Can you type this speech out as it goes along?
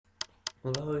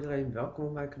Hallo iedereen, welkom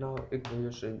op mijn kanaal. Ik ben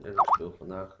Justin en ik speel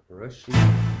vandaag Rusty.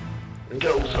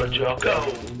 Go for Jocko.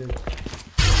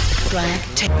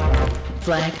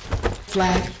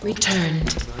 Flag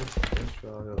returned.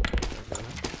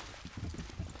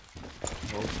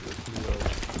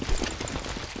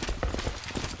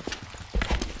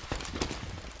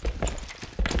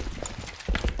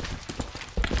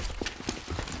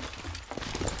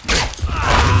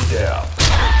 Yeah.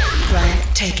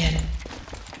 Flag taken.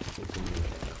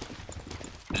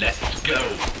 Let's go.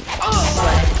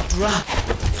 Flag drop.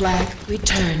 Flag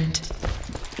returned.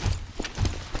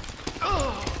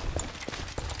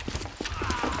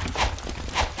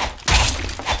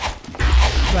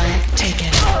 Flag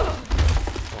taken.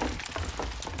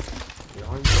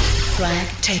 Flag Go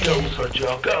taken. for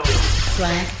Jocko.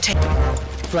 Flag taken.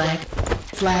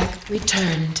 Flag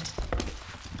returned.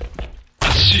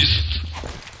 Assist.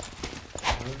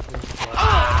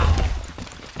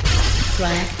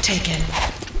 Flag taken.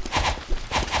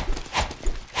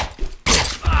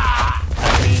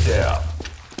 Be there.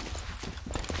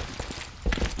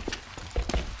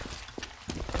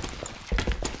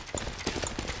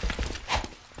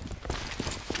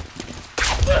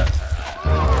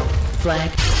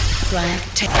 Flag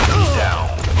taken. Be down.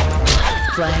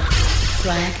 Flag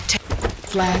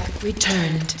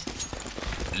returned.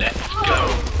 Let's go.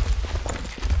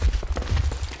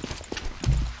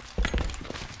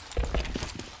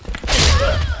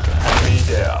 Be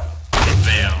there.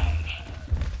 Advance.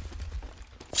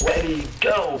 Ready,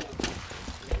 go.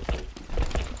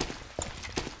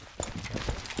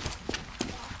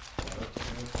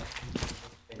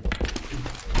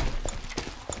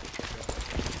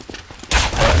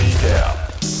 Be there.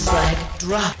 Flag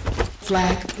drop.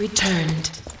 Flag returned.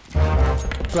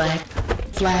 Flag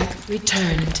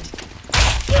returned.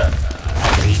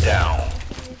 Be down.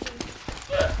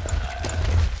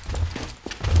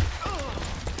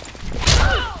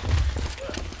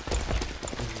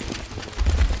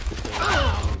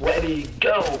 Ready,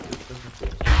 go.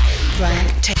 Flag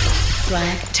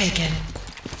taken.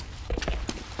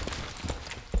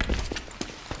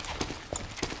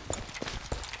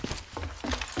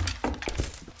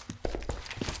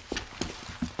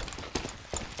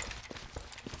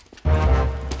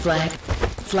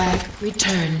 Flag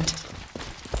returned.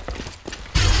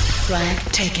 Flag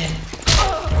taken.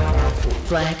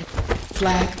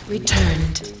 Flag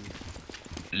returned.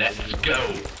 Let's go.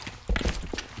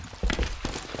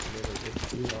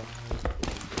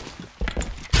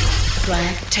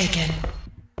 Flag taken.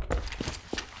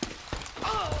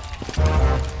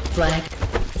 Flag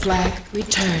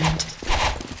returned.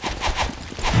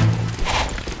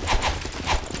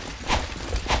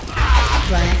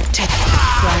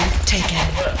 Flag taken.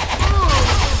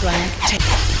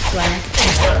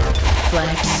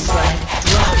 Flag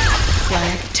drop.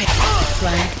 Flag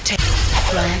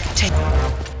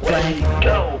Ready,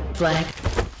 go. Flag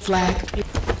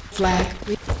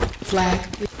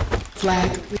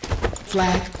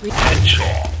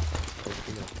Headshot.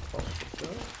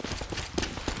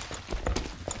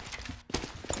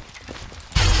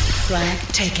 Flag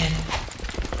taken.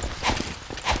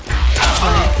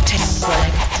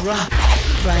 Flag drop.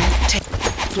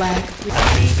 Flag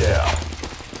Be there.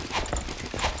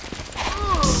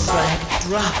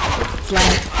 drop.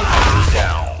 Flag Be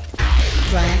down.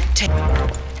 Flag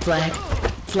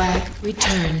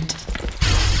returned.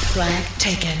 Flag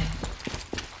taken.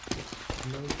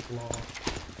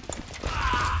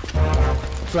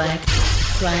 Flag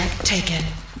taken.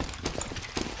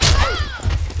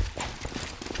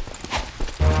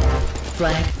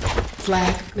 Flag Go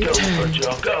for returned.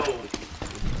 Jocko.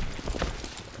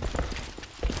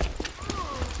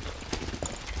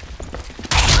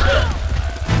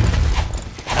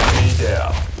 Be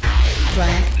there.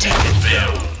 Flag taken.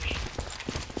 Advance.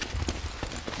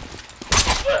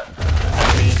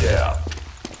 Be there.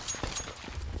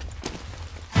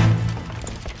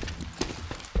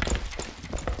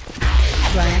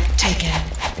 Flag taken.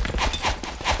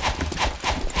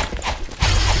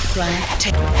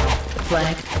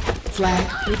 Flag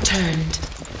returned.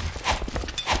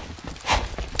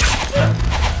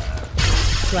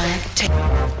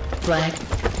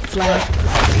 Flag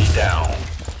Be down.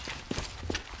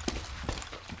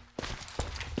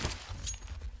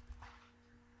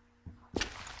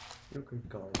 You can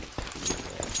go.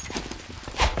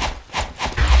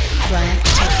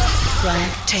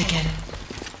 Flag taken.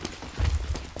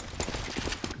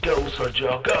 Go for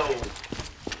Jocko.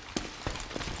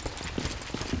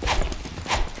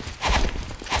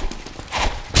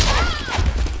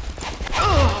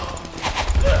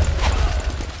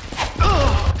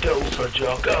 Go for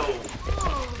Jocko.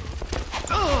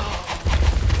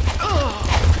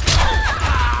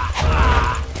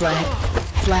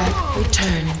 Flag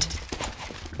returned.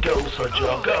 Go,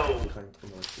 soldier, go. Geen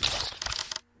promotie.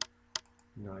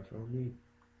 Nee, gewoon niet.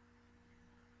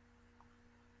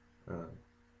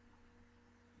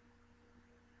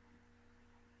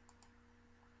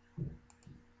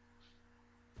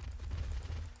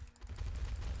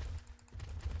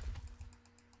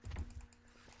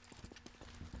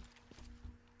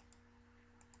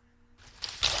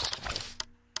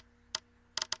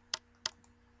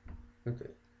 Oké.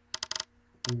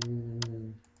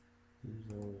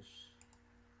 Dus.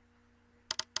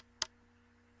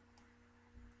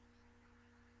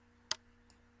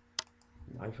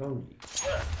 Een iPhone niet.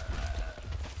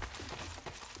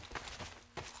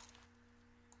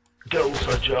 Go,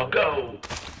 soldier, go.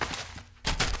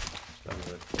 Staan we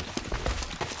even vast.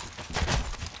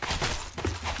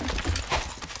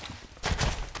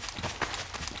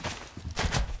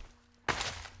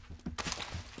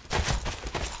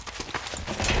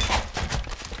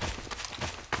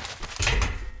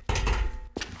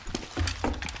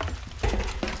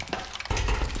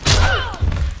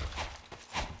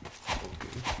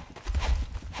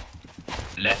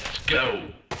 Let's go.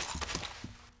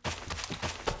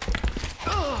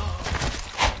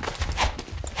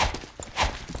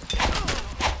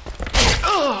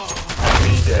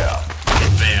 Be there.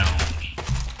 Advance.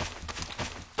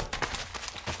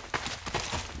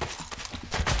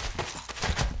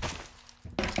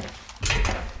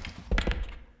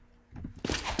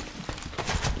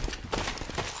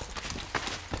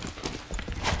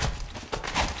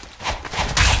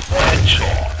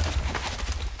 Headshot.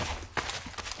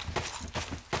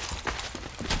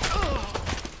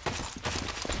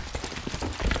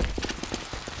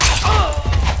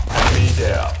 Be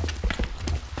there.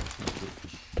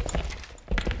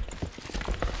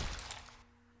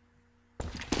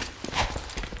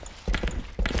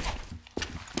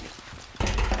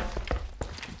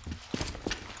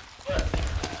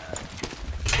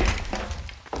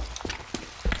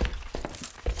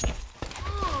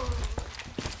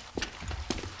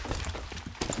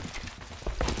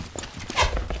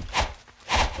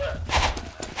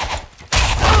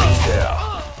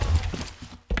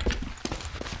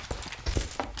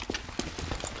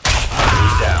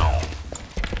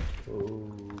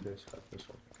 Oeh, deze gaat best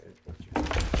wel verkeerd potje.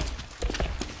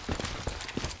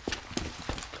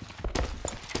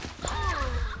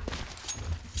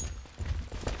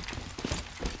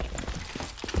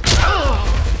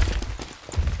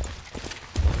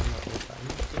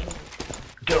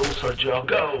 Go, soldier,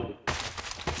 go.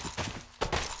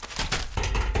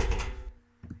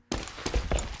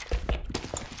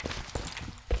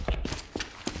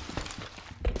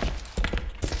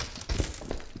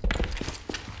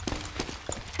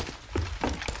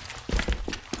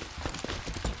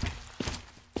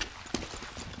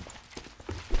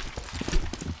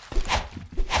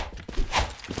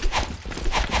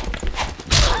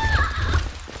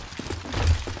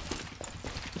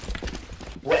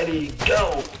 Ready,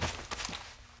 go.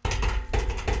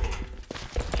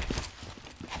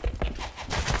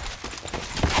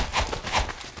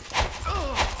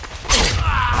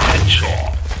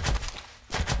 Headshot.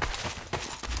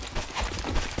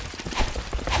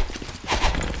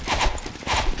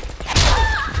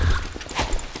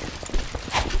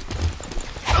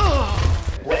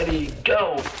 Ready,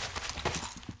 go.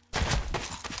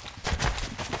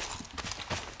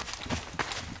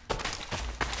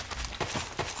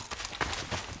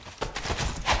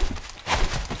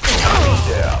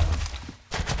 Yeah.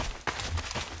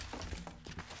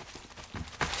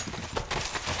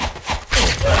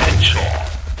 Headshot.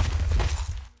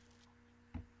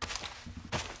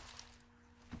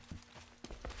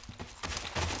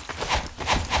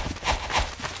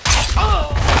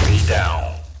 Be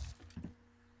down.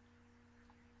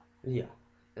 Ja,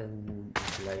 en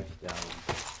blijf down.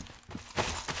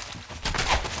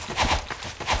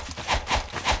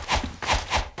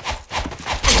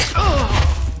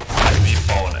 Enemy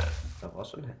opponent. Dat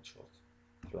was een headshot.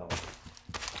 Flauw.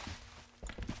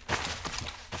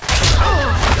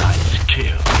 Nice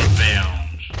kill.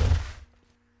 Advance.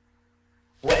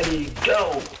 Ready,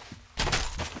 go.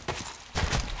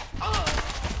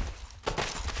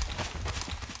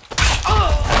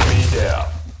 Be there.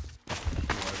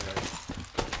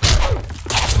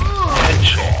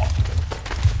 Headshot.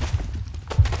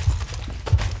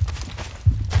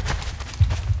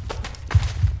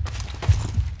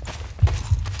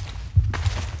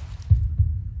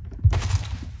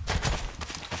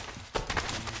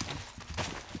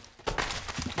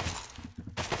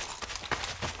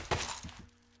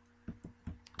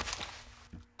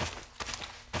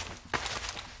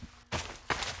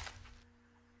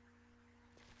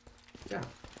 Ja.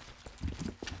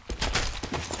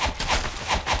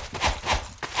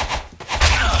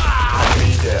 Be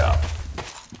there.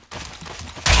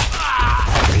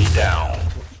 Be down.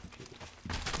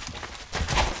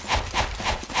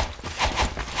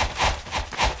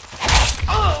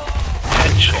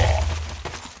 Headshot.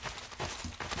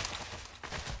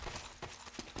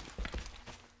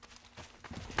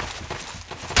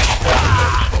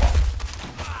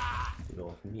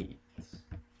 Nog niet.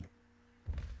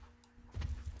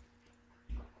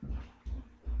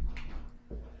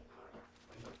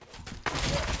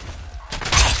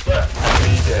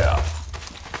 Be there.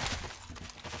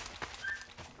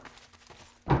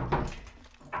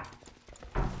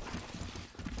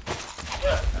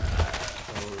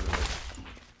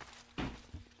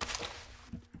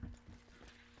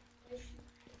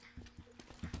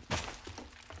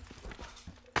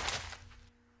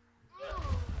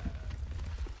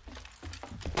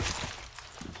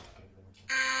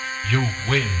 You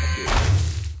win.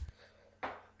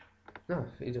 Nou,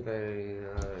 iedereen,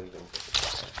 ik denk dat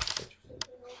het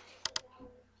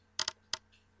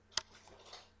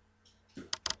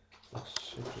ik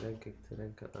zit denk ik te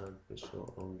denken aan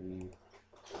pistol only.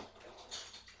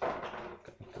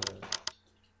 Kijken.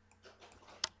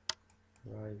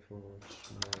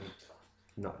 Rifles,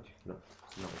 knife.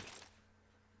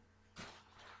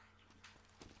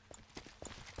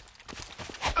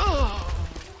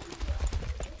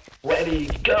 Ready,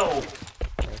 go.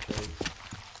 Okay.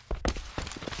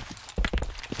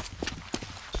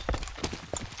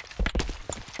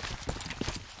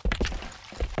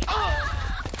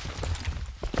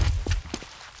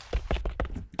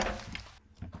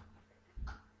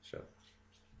 Zo.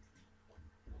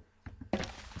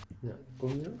 Ja, kom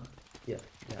je nog? Ja,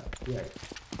 jij.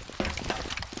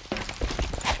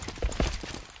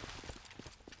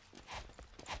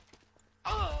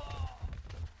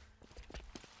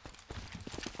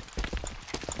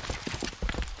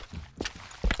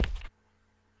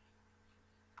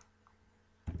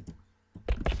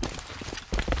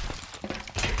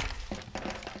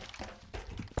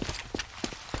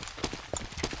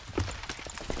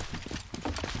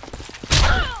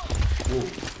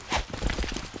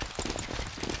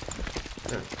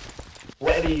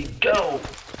 Ready, go.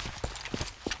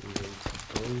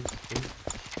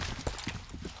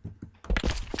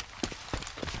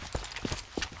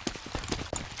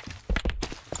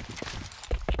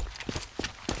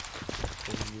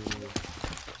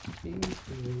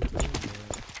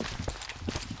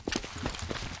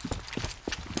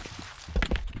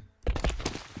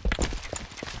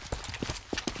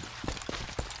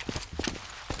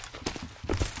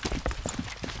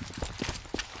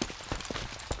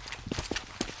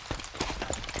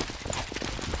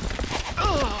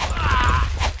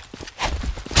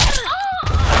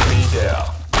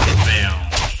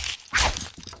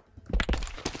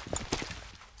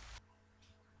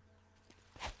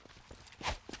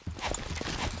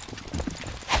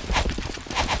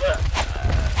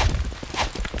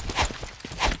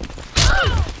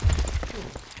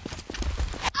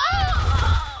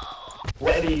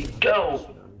 Ready,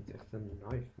 go. Nou, niet echt een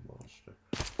knife master.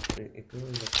 Nee, ik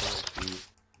wil dat wel die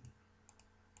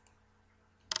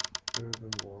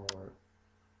Urban War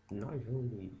knife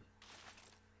only.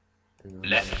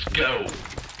 Let's go.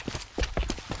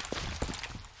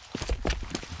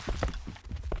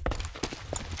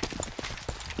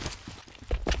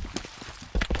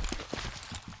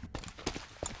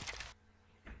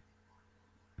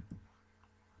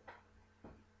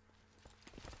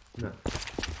 Nou.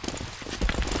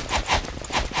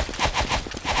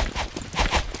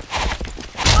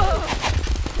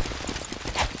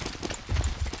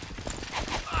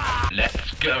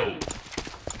 Let's go.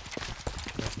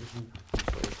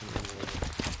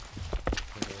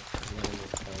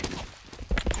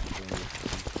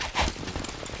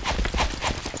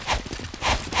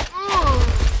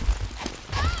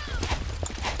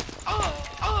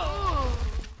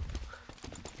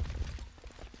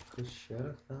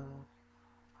 Gezellig daar.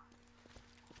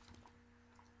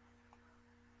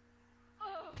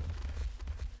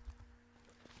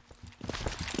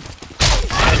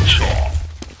 Headshot.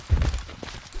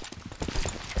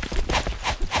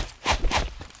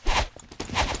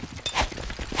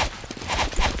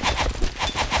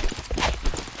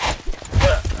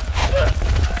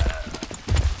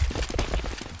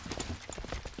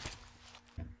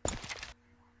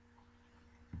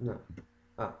 Nou.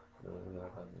 Daar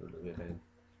gaan we er weer heen.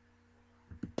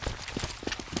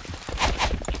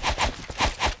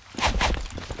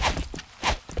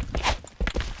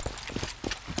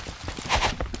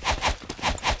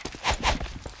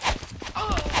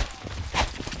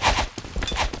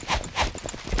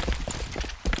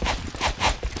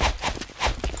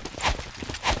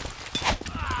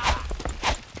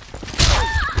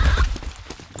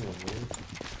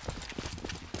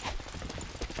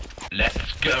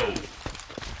 Let's go.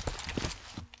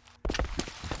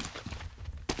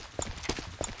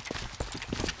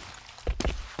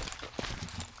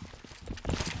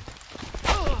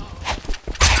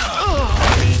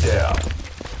 Enemy down.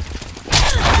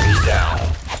 Enemy down.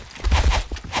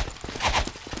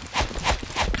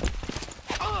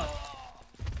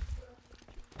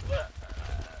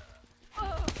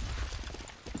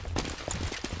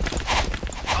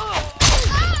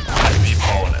 Enemy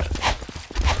opponent.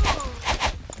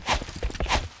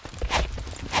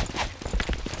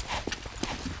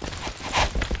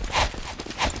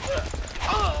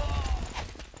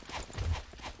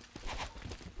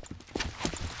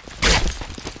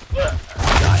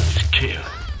 Nice kill.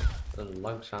 Een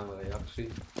langzame reactie.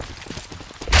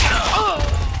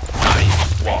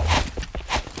 Nice one.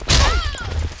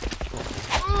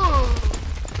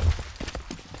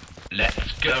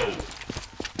 Let's go.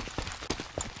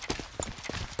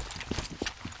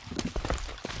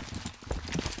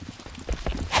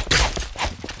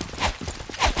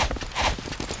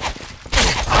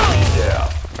 Yeah.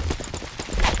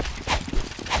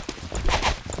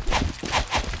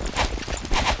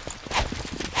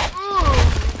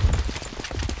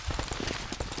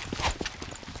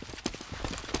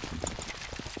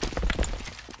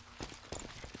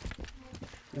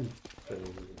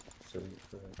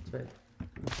 Twee.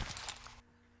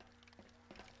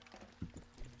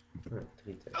 Nee,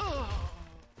 3 tegen.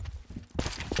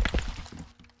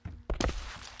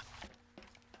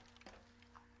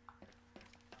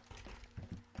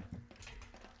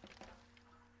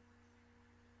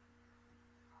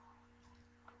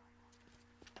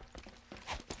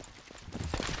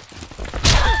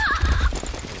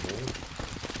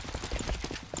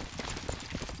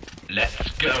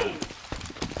 Let's go.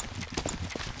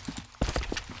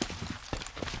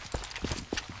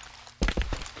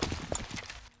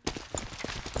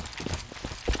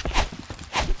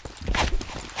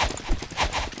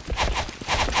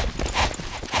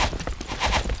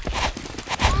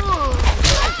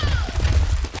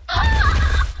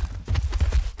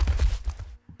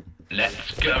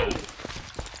 Let's go.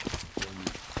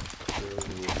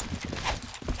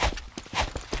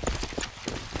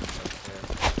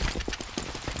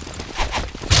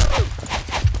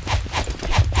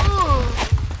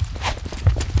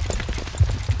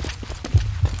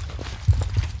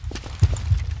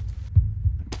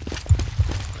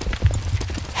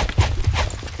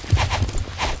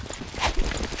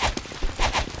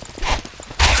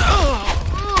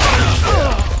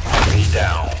 Enemy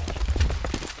down.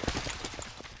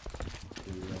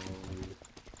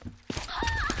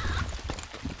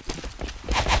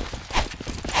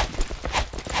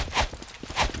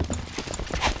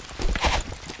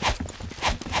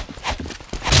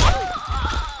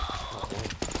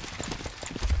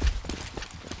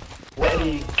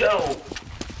 Ready, go.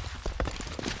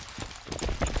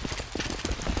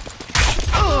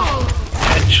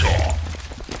 Headshot.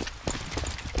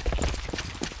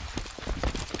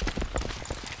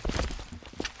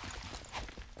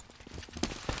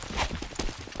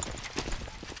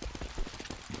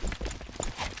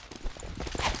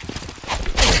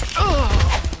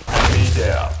 Enemy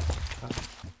down.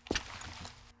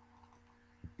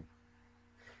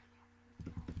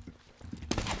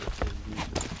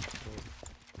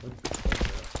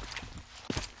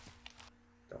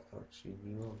 Dat had ik zie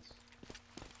niemand.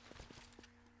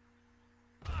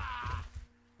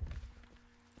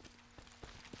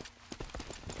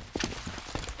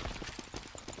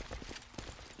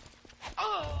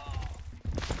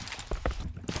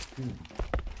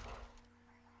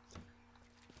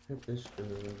 Het is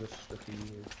rustig hier.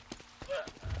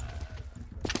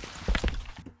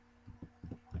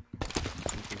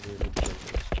 Ik wil weer op de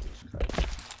beschrijving.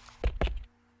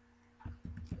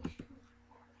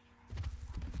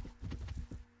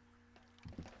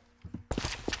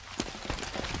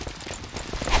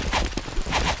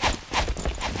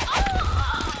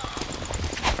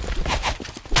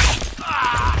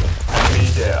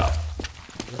 Enemy down.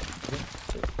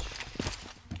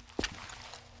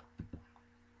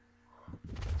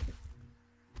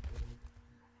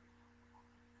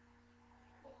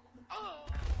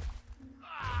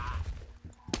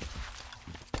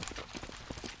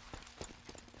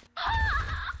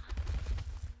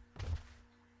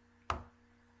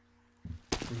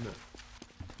 Nou,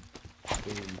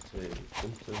 1, 2,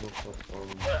 komt er nog wat van?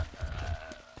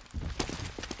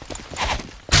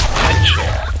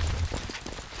 Headshot.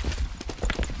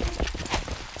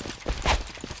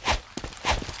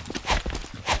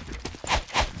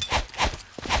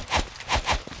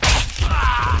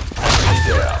 Enemy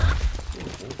down.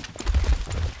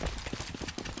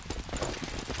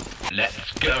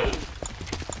 Let's go.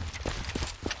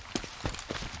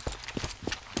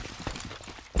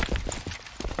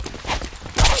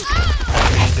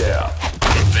 Be there.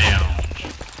 Advance.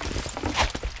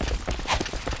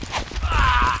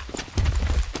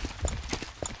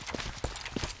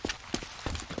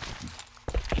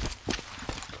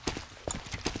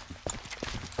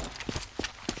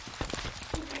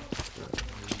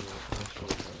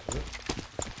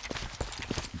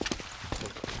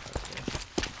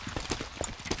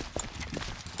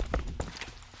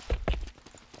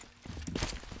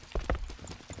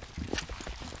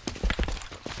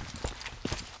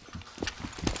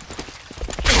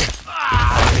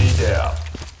 There.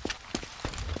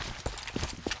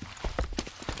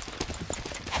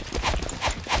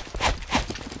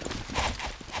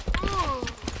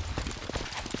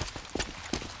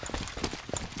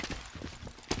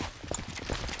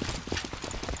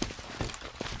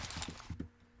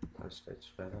 Steeds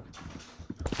verder.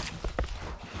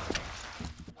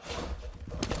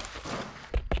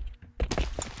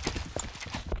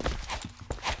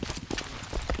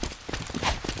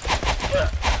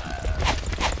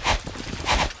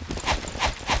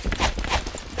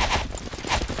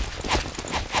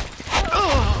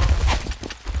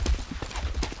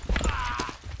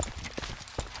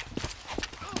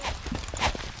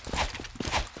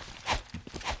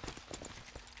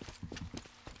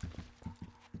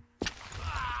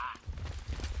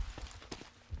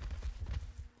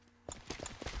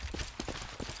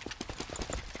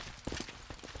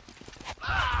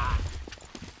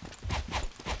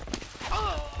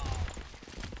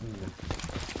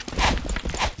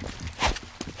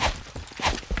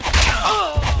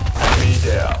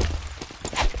 There.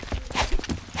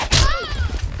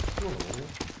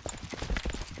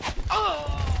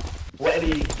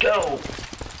 Ready, go.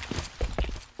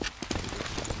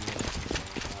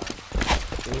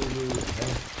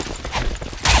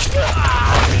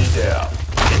 Be there.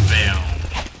 Advance.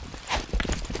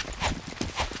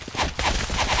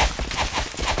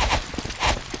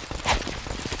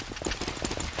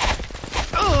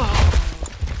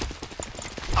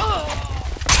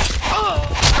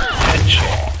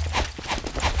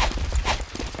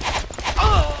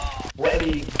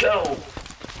 Ready, go!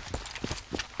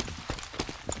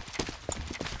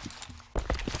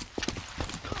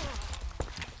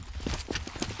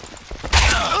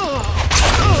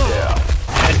 Yeah,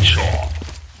 headshot.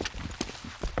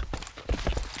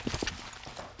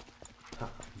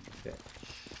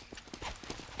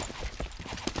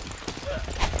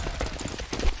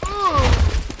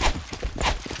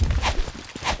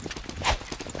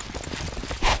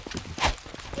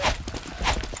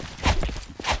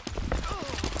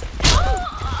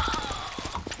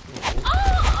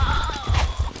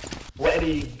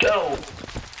 Ready, go!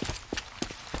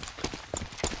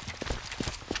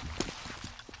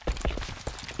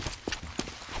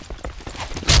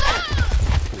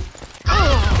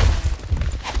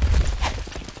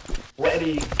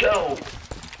 Ready, go!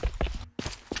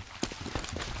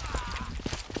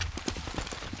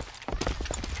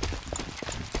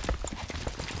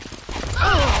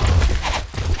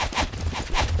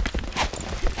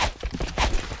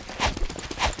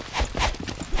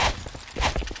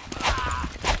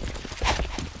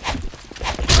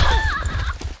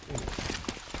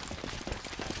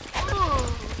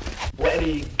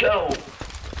 Ready, go!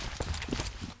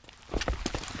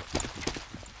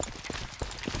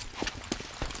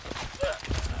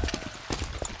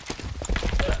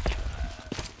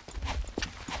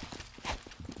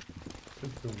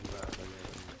 Toen waren er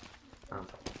een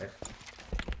aantal weg.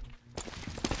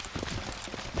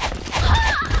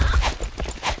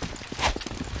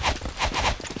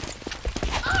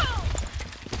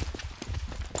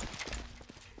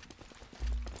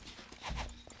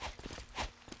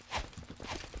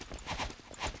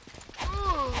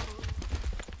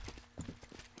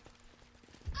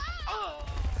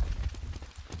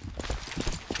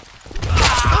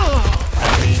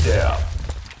 There.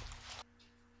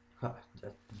 Ha,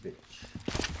 that bitch.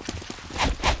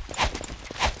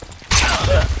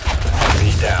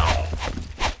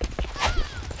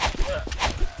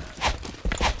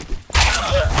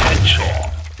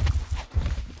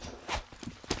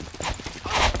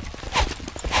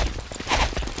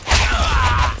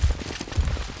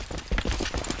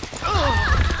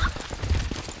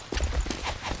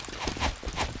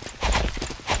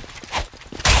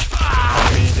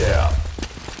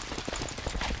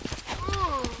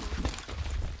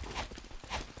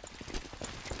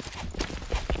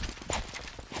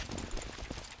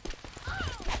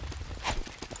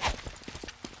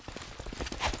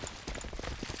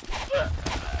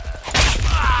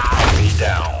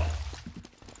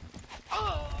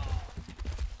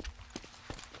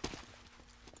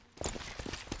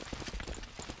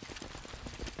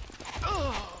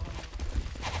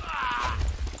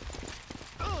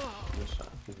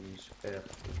 erg.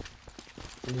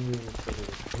 Ik kan niet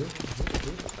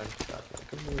praten. Ik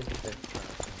kan niet meer tegen praten.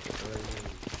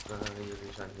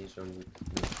 Jullie zijn hier zo niet.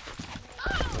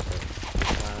 Oké.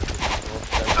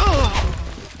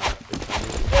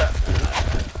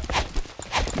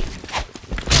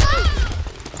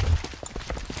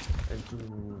 En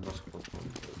toen was ik wat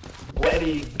van.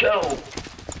 Ready, go!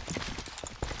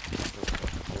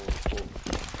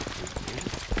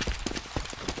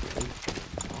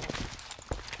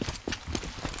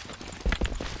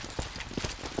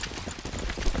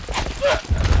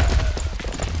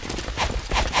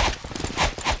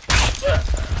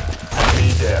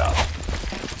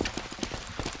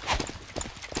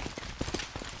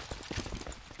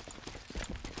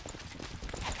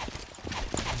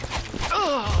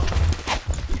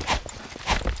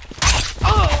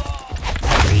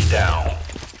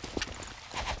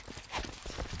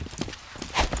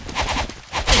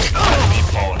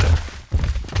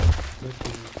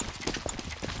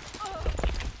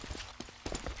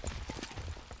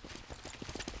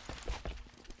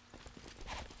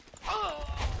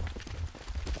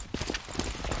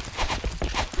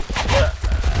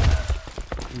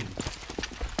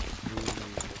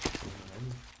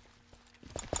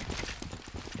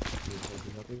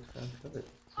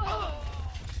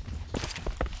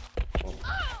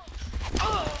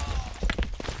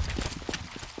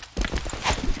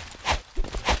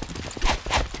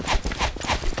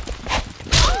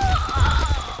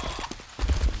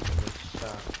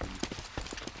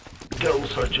 Go,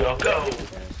 Sergio, go!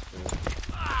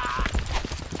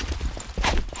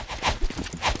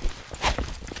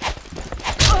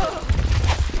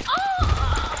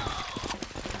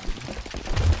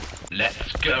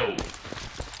 Let's go!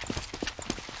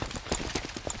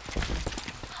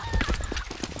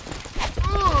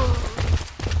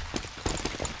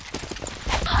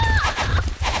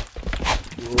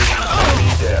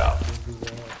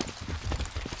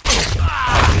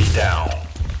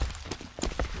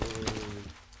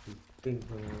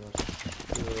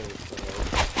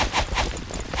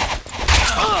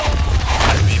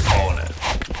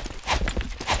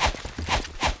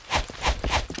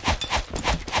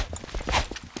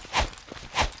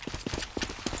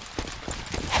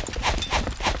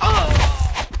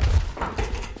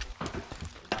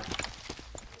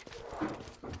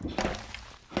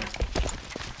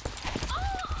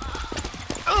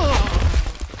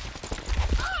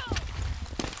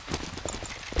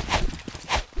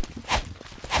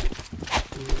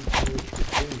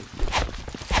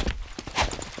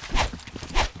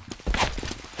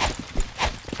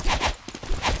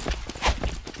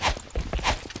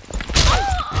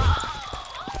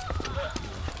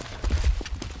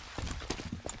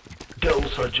 Go,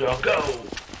 Sergio, go!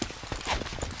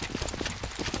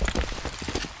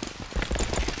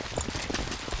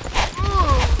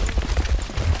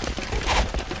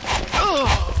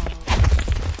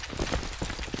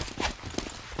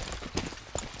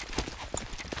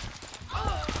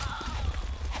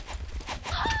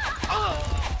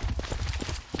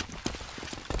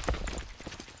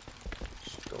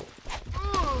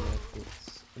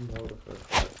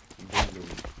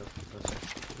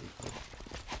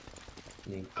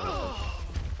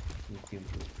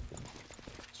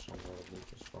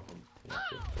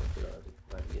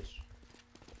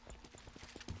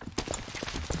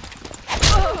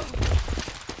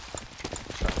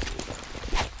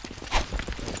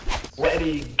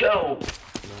 Ready, go!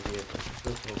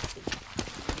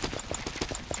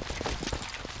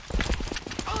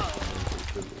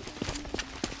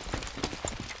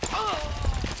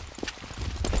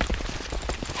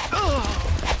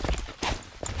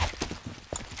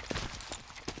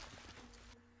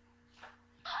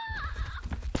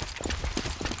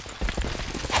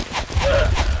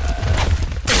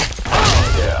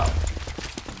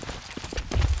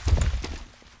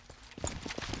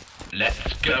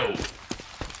 Let's go!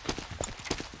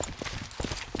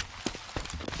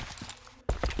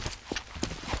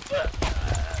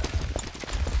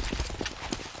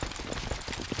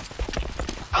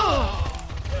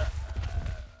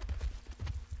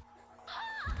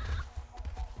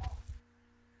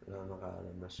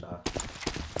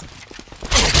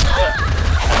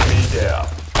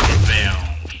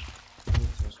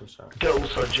 Go,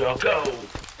 Sergio, go!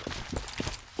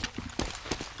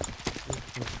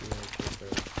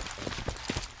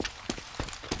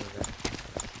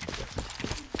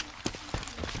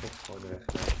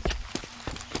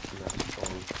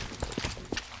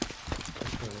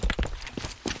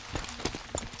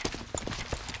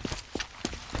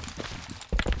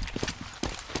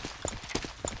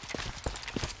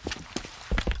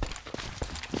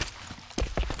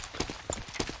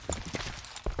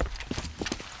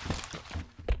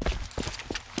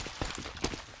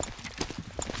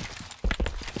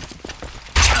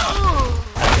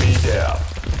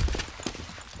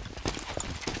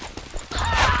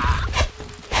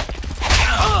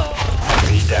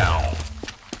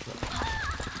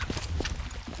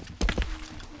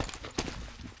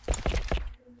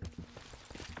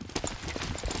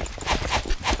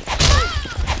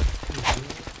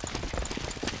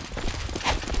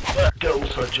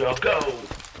 soldier, go!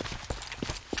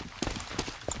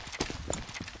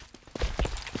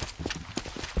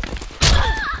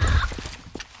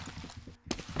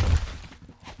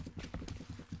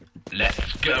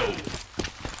 Let's go!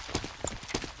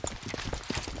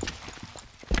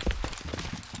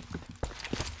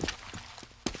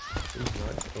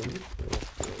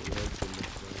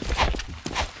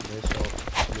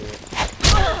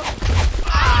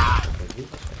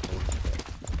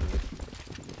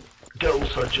 Go,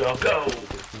 soldier, go!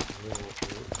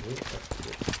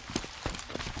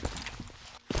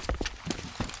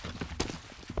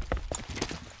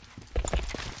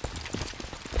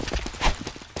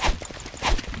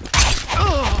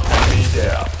 Be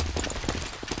there.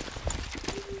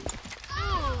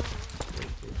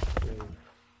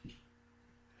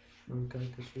 Dan kijk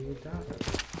eens hoe we het daar hebben.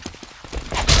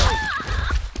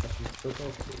 Als je het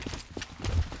ook doet.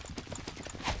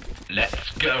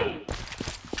 Let's go!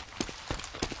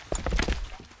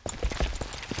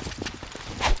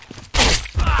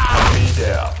 Be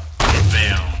there.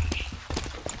 Revenge.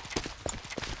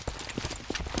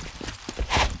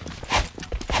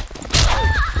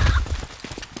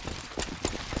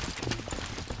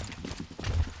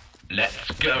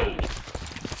 Let's go!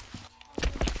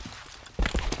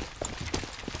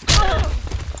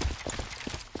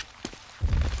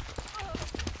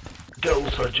 Go,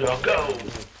 soldier, go!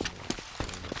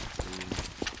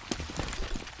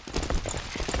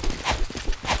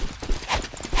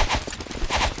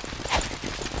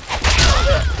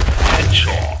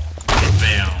 Headshot.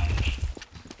 Revenge.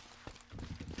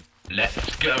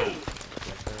 Let's go!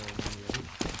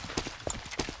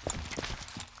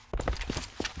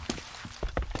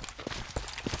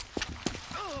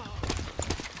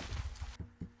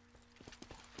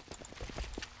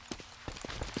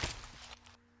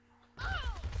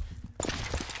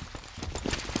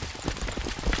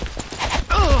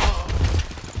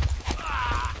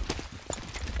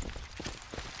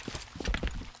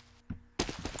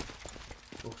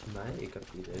 Volgens mij, ik heb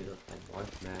het idee dat mijn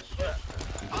white mass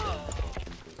iedereen wel kan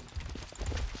doen.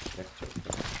 Echt zo.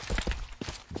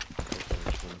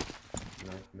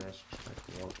 Knife mass is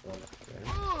eigenlijk wel bekend.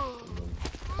 En dan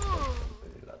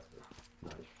laten we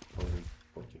nice gewoon een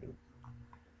potje doen.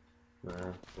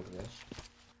 Maar voor de rest.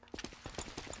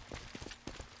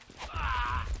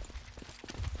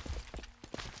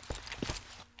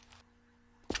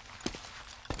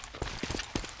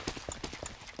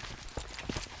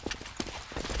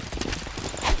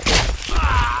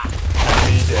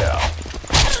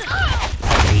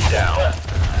 Down.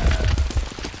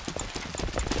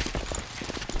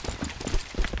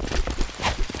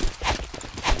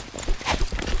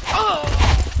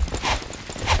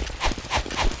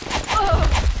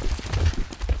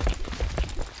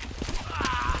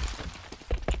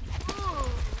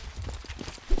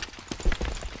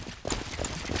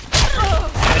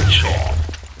 Headshot.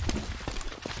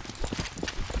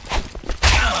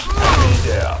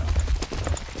 Yeah.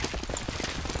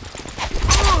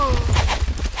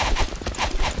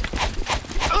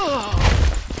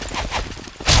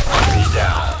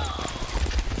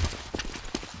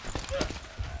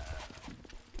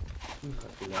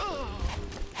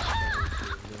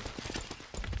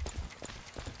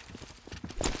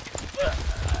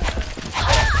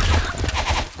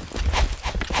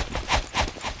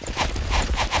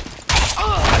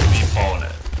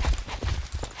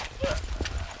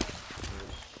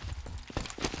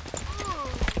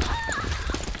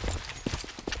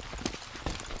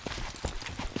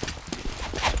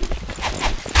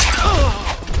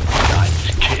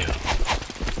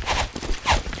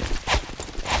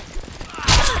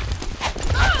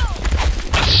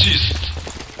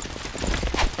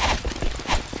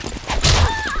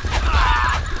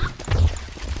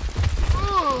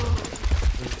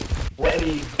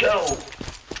 Ready, go!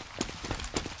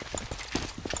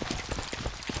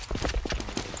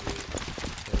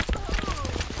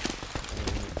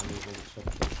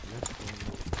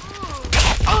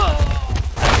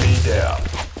 Be there.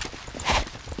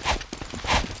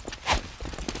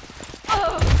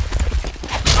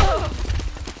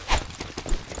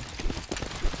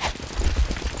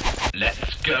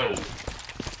 Let's go!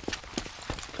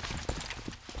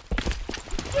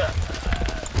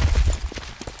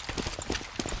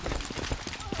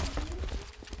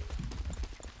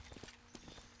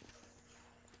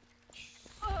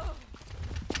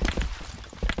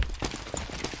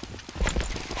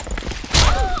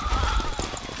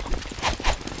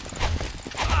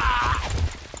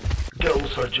 Go,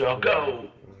 soldier, go!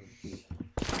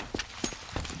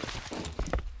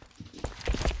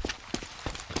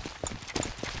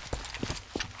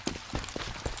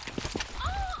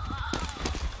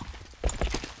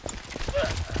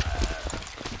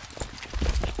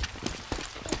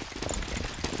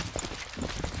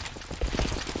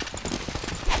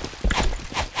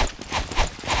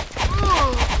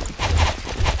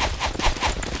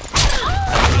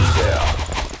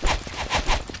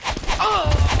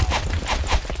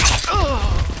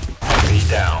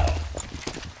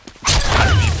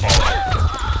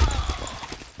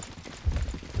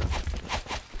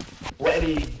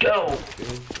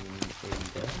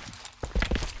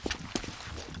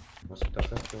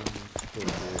 zo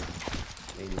weer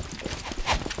 1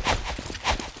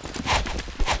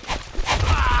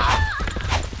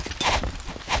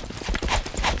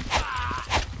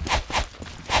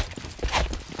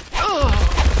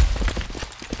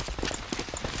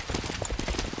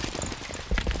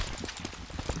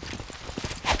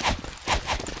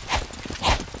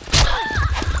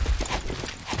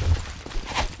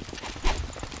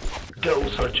 Go,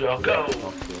 Sergio, go!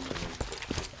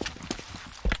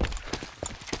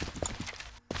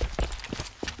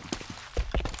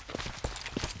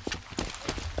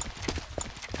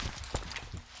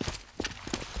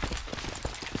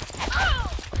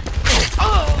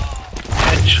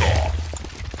 Headshot!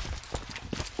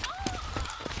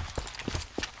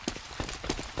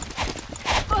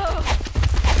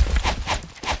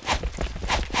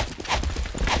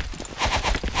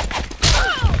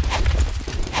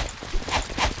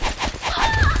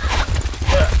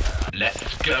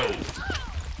 Let's go!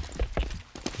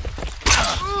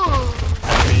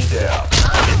 Be there,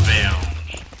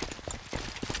 revenge!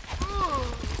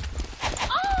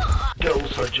 Go,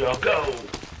 Sergio, go!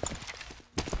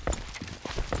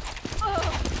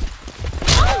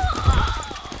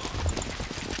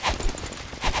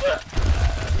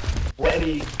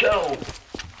 Ready, go!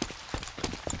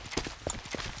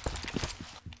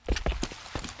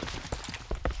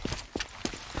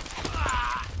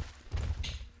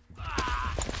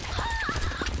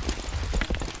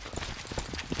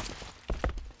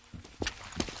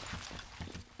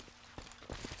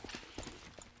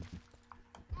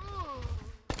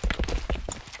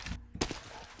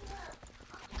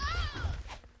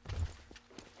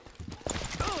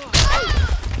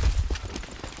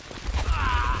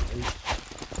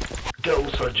 Go,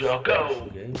 Sergio, go!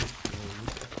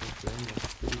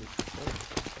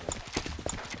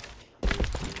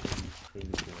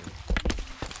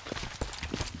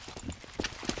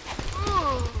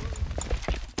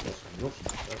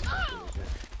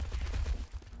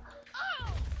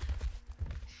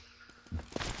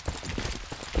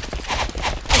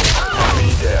 Be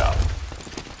there.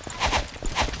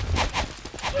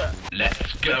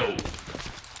 Let's go!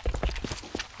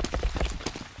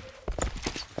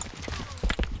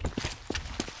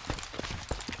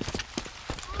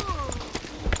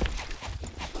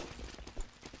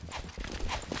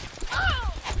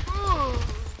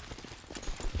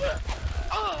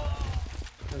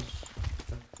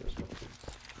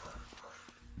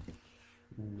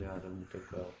 Ja, dan moet ik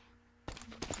wel.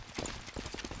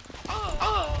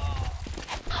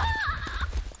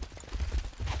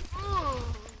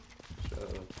 Zo.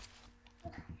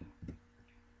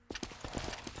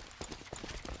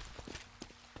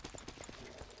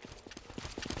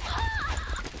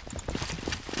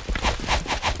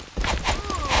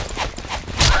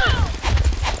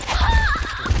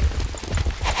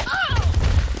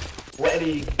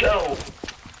 Ready, go!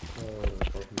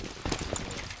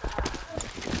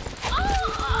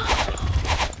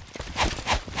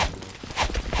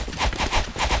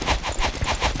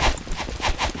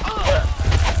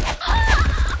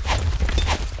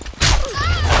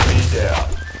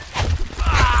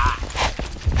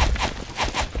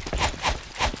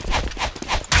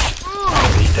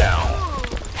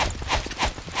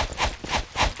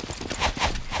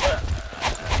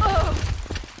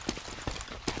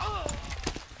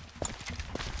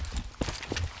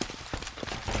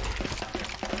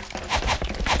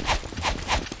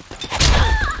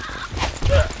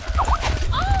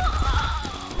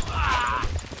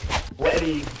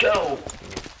 Ready, go!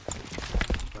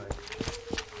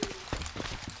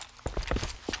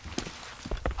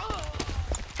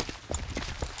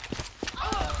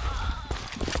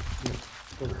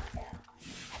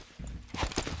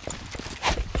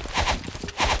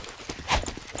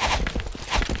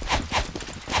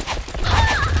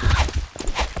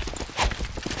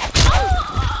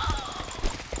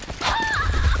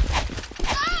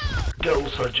 Go,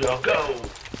 Sergio, go!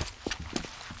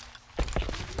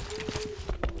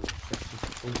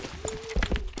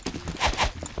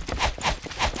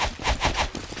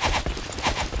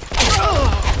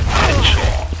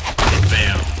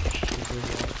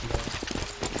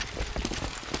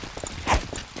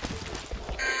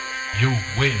 You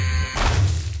win.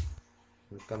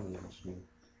 Dat kan niet anders nu.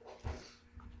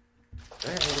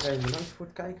 Iedereen bedankt voor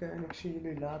het kijken en ik zie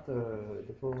jullie later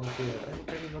de volgende keer. En ik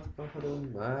weet niet wat ik dan ga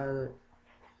doen, maar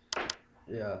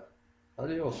ja,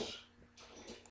 adios.